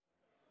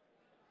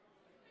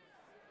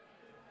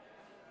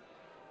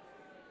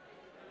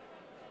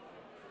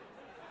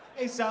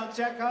Hey,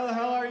 Soundcheck, how the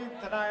hell are you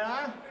tonight,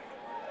 huh?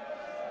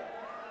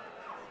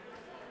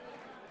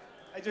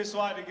 I just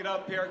wanted to get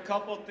up here, a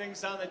couple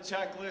things on the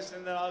checklist,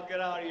 and then I'll get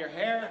out of your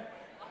hair.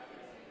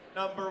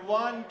 Number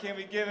one, can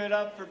we give it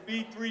up for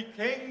B3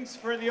 Kings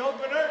for the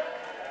opener?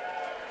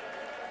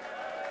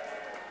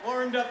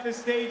 Warmed up the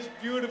stage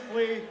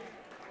beautifully.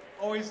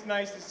 Always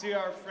nice to see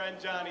our friend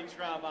Johnny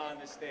Trauma on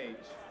the stage.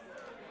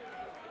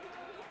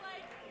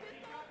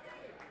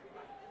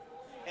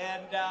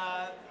 And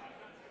I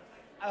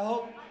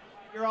hope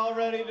you're all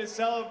ready to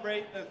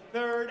celebrate the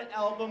third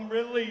album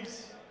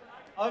release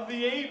of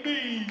the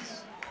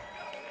A-Beez,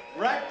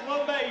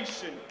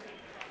 Reclamation.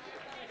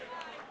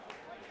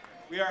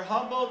 We are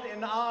humbled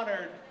and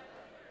honored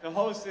to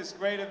host this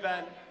great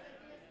event.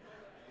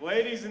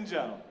 Ladies and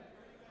gentlemen,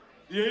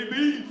 the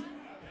A-Beez.